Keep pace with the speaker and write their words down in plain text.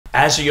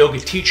As a yoga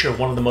teacher,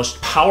 one of the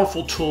most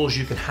powerful tools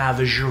you can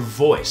have is your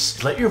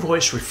voice. Let your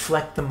voice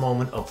reflect the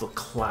moment of the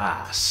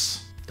class.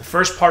 The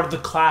first part of the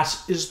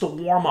class is the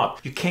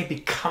warm-up. You can't be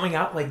coming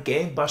out like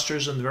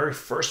gangbusters in the very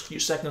first few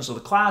seconds of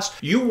the class.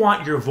 You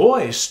want your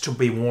voice to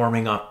be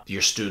warming up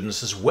your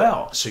students as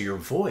well. So your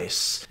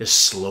voice is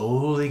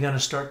slowly going to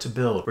start to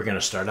build. We're going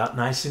to start out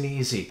nice and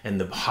easy. In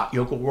the hot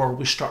yoga world,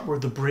 we start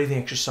with the breathing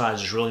exercise.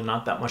 There's really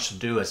not that much to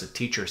do as a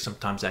teacher.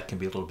 Sometimes that can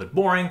be a little bit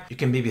boring. You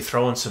can maybe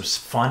throw in some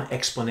fun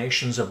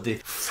explanations of the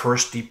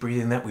first deep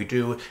breathing that we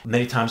do.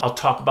 Many times I'll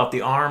talk about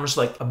the arms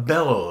like a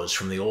bellows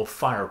from the old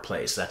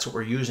fireplace. That's what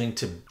we're using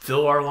to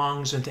fill our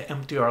lungs and to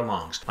empty our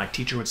lungs. My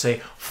teacher would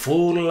say,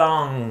 full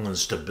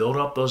lungs, to build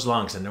up those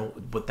lungs. I know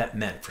what that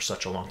meant for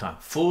such a long time.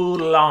 Full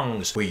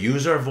lungs. We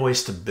use our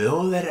voice to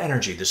build that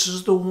energy. This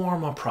is the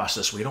warm-up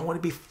process. We don't want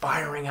to be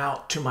firing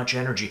out too much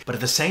energy, but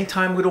at the same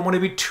time, we don't want to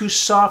be too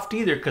soft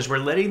either, because we're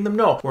letting them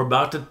know we're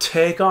about to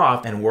take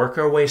off and work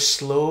our way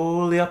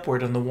slowly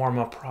upward in the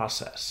warm-up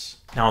process.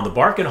 Now in the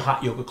Barkan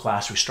hot yoga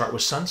class, we start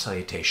with sun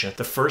salutation.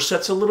 The first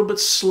set's a little bit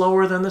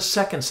slower than the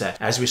second set.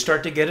 As we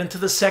start to get into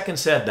the second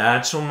set,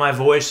 that's when my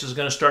voice is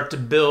going to start to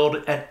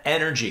build an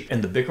energy.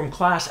 In the Bikram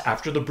class,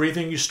 after the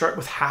breathing, you start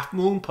with half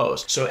moon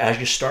pose. So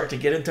as you start to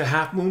get into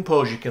half moon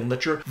pose, you can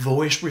let your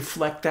voice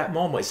reflect that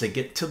moment. As they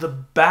get to the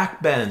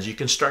back bends, you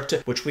can start to,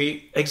 which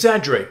we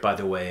exaggerate by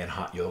the way in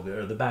hot yoga,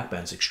 or the back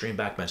bends, extreme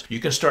back bends.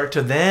 You can start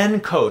to then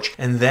coach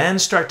and then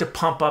start to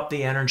pump up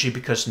the energy,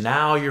 because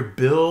now you're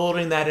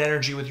building that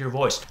energy with your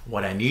voice.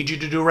 What I need you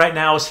to do right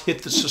now is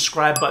hit the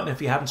subscribe button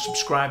if you haven't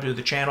subscribed to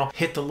the channel.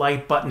 Hit the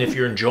like button if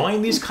you're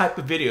enjoying these type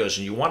of videos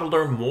and you want to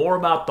learn more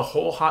about the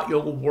whole hot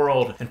yoga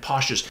world and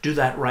postures. Do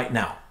that right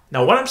now.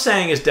 Now, what I'm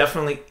saying is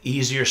definitely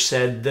easier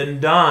said than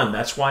done.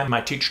 That's why in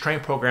my teacher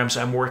training programs,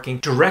 I'm working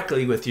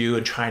directly with you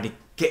and trying to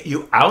get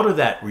you out of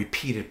that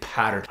repeated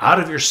pattern, out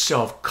of your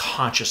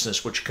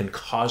self-consciousness, which can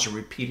cause a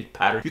repeated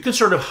pattern. You can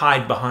sort of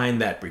hide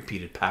behind that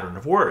repeated pattern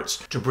of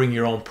words to bring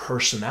your own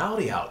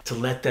personality out, to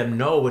let them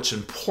know what's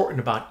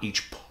important about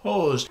each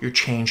pose. You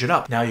change it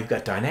up. Now you've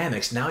got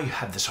dynamics. Now you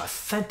have this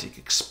authentic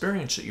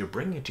experience that you're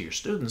bringing to your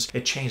students.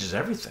 It changes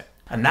everything.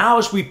 And now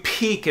as we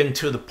peek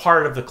into the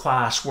part of the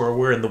class where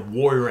we're in the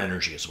warrior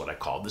energy is what I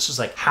call it. This is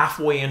like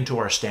halfway into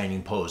our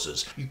standing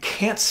poses. You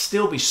can't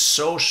still be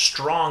so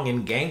strong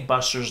in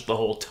gangbusters the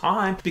whole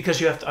time, because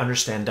you have to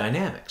understand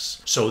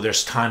dynamics. So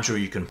there's times where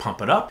you can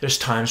pump it up. There's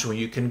times when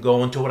you can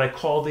go into what I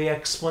call the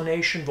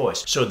explanation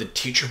voice. So the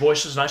teacher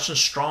voice is nice and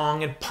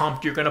strong and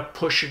pumped. You're going to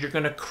push it. You're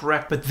going to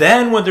correct. But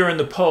then when they're in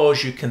the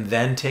pose, you can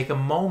then take a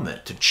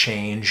moment to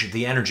change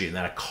the energy. And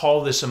then I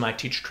call this in my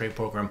teacher training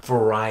program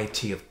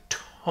variety of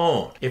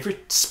tone. If you're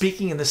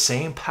speaking in the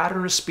same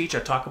pattern of speech, I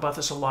talk about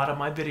this a lot in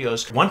my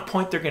videos, at one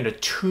point they're going to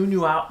tune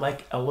you out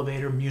like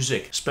elevator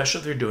music,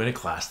 especially if they're doing a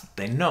class that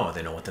they know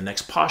what the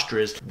next posture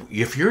is.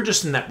 If you're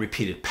just in that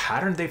repeated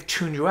pattern, they've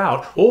tuned you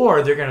out,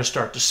 or they're going to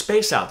start to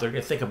space out. They're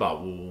going to think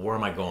about, well, where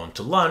am I going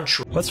to lunch?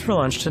 What's for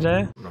lunch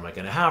today? What am I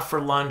going to have for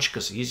lunch?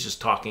 Because he's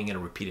just talking in a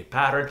repeated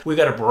pattern. We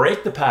got to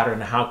break the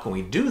pattern. How can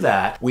we do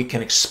that? We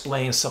can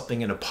explain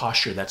something in a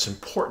posture that's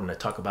important. I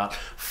talk about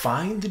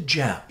find the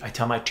gem. I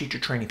tell my teacher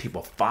training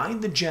people,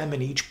 find the gem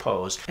in each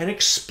pose and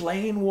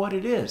explain what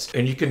it is.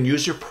 And you can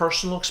use your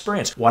personal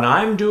experience. When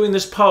I'm doing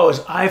this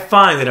pose, I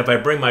find that if I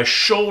bring my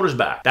shoulders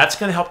back, that's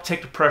going to help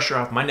take the pressure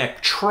off my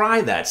neck. Try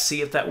that.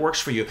 See if that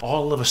works for you.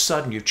 All of a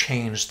sudden, you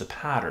changed the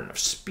pattern of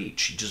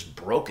speech. You just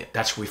broke it.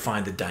 That's where we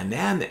find the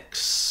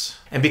dynamics.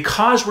 And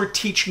because we're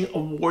teaching a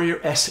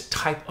warrior-esque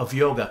type of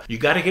yoga, you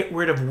got to get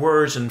rid of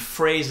words and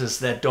phrases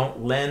that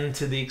don't lend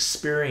to the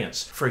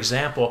experience. For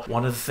example,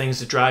 one of the things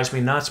that drives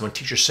me nuts when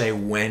teachers say,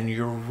 when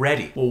you're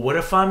ready. Well, what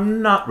if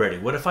I'm not ready?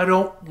 What if I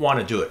don't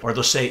want to do it? Or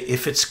they'll say,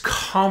 if it's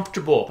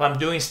comfortable. If I'm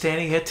doing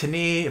standing head to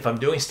knee, if I'm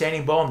doing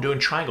standing bow, I'm doing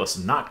triangle. It's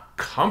not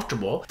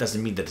comfortable.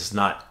 Doesn't mean that it's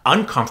not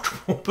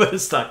uncomfortable, but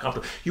it's not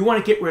comfortable. You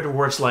want to get rid of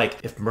words like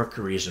if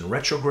Mercury is in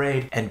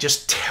retrograde and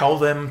just tell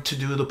them to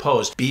do the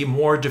pose. Be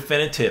more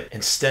definitive.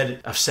 Instead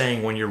of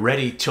saying when you're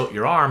ready, tilt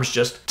your arms,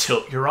 just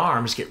tilt your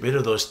arms. Get rid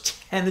of those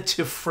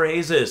tentative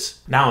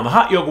phrases. Now in the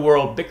hot yoga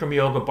world, Bikram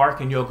yoga,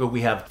 Barkan yoga,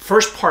 we have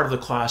first part of the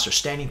class are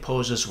standing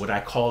poses, what I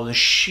call the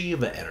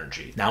Shiva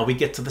energy. Now we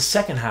get to the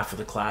second half of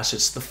the class,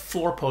 it's the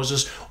floor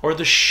poses or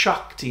the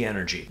Shakti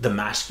energy. The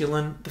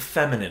masculine, the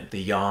feminine,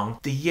 the yang,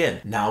 the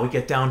yin. Now we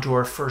get down to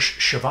our first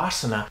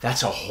Shavasana.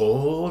 That's a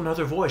whole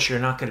nother voice. You're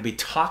not going to be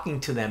talking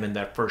to them in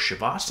that first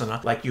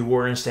Shavasana like you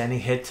were in standing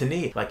head to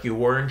knee, like you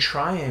were in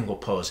triangle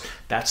pose.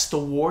 That's the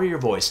warrior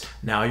voice.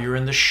 Now you're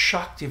in the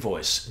Shakti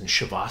voice. And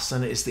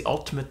Shavasana is the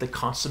ultimate, the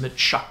consummate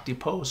Shakti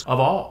pose of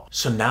all.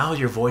 So now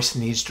your voice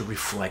needs to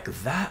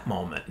reflect that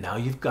moment. Now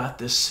you've got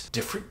this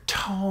different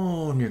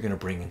tone you're going to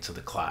bring into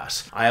the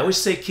class. I always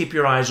say keep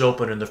your eyes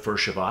open in the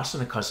first Shavasana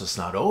because it's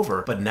not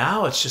over, but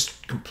now it's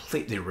just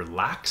completely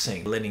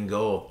relaxing, letting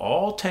go of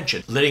all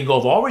tension, letting go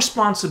of all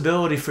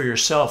responsibility for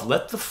yourself.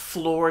 Let the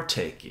floor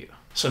take you.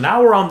 So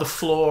now we're on the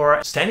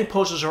floor, standing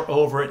poses are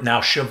over. Now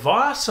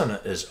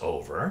Shavasana is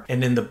over.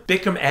 And in the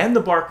Bikram and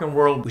the Barkan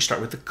world, we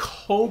start with the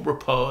Cobra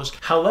pose.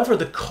 However,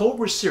 the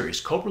Cobra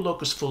series, Cobra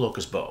Locust, Full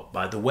Locust Bow,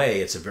 by the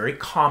way, it's a very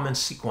common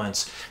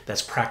sequence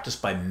that's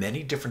practiced by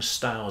many different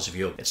styles of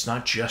yoga. It's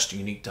not just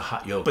unique to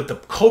hot yoga. But the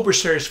Cobra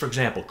series, for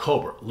example,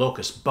 Cobra,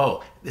 Locust,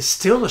 Bow, is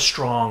still a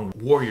strong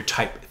warrior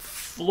type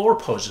floor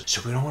poses.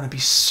 So we don't want to be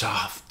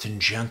soft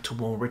and gentle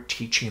when we're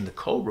teaching the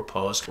Cobra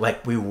pose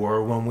like we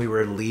were when we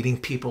were leading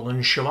people in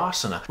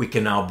Shavasana. We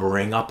can now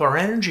bring up our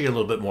energy a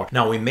little bit more.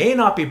 Now we may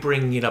not be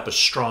bringing it up as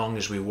strong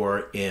as we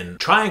were in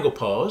triangle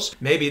pose.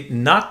 Maybe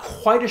not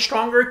quite as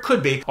strong, or it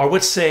could be. Or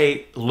let's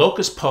say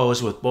locust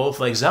pose with both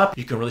legs up,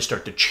 you can really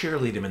start to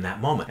cheerlead them in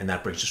that moment. And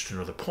that brings us to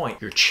another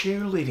point. Your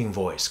cheerleading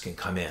voice can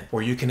come in,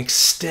 or you can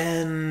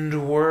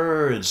extend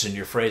words in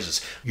your phrases.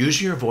 Use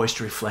your voice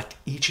to reflect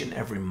each and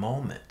every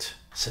moment.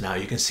 So now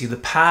you can see the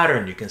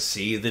pattern, you can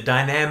see the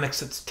dynamics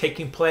that's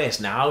taking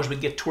place. Now as we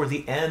get toward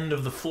the end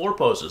of the floor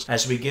poses,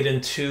 as we get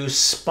into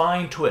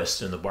spine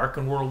twist, in the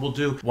Barkan world we'll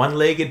do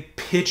one-legged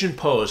pigeon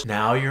pose.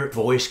 Now your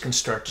voice can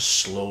start to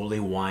slowly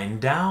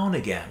wind down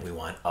again. We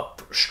wind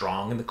up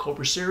strong in the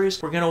Cobra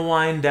series. We're going to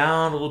wind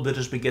down a little bit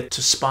as we get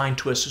to spine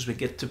twist, as we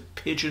get to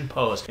pigeon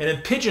pose. And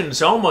in pigeon,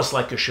 it's almost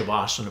like a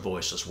Shavasana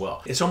voice as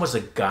well. It's almost a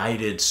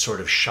guided sort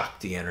of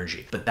Shakti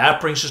energy. But that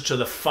brings us to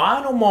the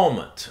final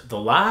moment, the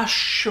last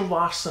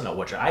Shavasana,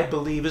 which I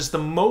believe is the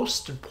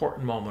most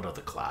important moment of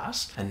the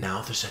class. And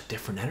now there's a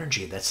different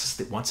energy. That's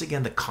once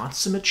again the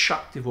consummate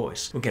Shakti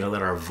voice. We're going to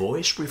let our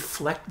voice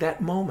reflect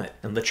that moment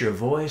and let your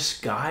voice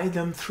guide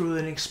them through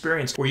an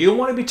experience where you don't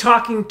want to be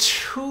talking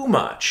too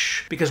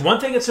much. Because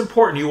one thing that's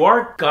important, you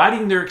are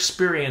guiding their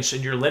experience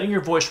and you're letting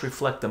your voice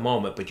reflect the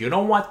moment, but you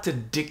don't want to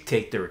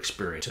dictate their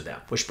experience to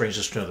them. Which brings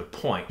us to another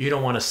point. You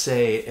don't want to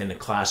say in a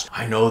class,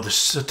 I know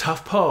this is a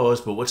tough pose,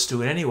 but let's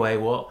do it anyway.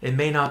 Well, it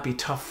may not be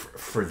tough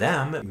for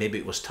them. Maybe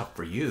it was tough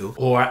for you.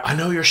 Or I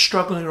know you're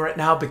struggling right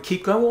now, but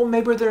keep going. Well,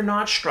 maybe they're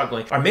not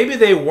struggling. Or maybe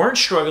they weren't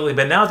struggling,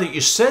 but now that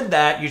you said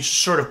that, you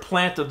sort of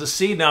planted the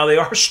seed. Now they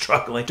are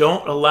struggling.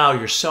 Don't allow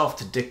yourself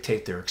to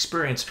dictate their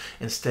experience.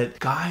 Instead,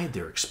 guide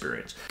their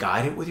experience.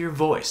 Guide it with your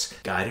voice.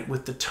 Guide it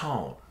with the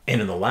tone. And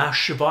in the last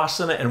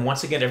Shavasana, and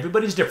once again,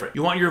 everybody's different.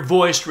 You want your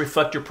voice to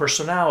reflect your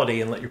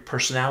personality and let your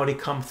personality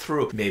come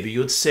through. Maybe you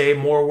would say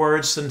more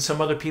words than some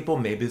other people.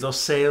 Maybe they'll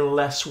say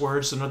less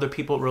words than other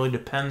people. It really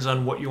depends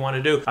on what you want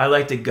to do. I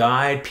like to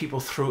guide people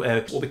through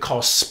what we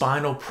call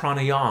spinal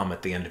pranayama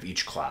at the end of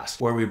each class,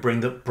 where we bring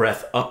the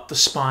breath up the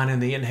spine in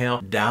the inhale,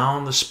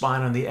 down the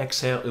spine on the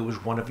exhale. It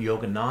was one of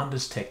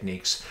Yogananda's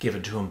techniques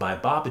given to him by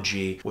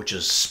Babaji, which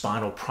is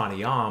spinal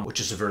pranayama,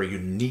 which is a very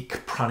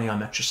unique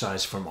pranayama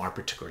exercise from our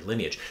particular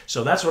lineage.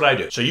 So that's what I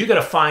do. So you got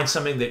to find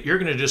something that you're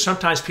going to do.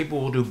 Sometimes people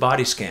will do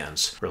body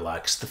scans.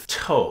 Relax the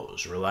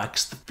toes,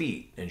 relax the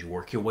feet, and you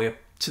work your way up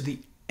to the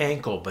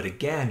ankle. But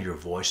again, your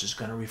voice is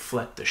going to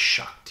reflect the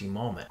Shakti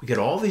moment. We get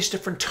all these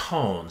different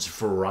tones,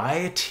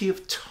 variety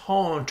of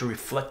tone to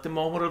reflect the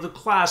moment of the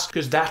class,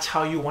 because that's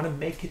how you want to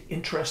make it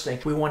interesting.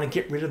 We want to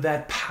get rid of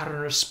that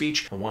pattern of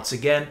speech. And once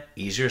again,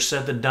 easier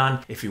said than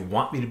done. If you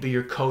want me to be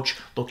your coach,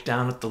 look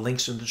down at the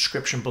links in the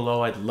description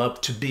below. I'd love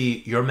to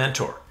be your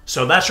mentor.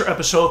 So that's our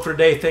episode for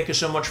today. Thank you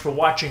so much for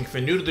watching. If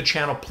you're new to the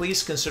channel,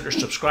 please consider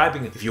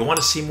subscribing. If you want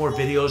to see more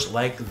videos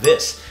like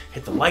this,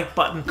 hit the like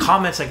button,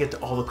 comments. I get to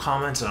all the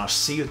comments, and I'll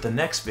see you at the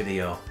next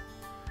video.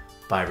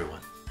 Bye, everyone.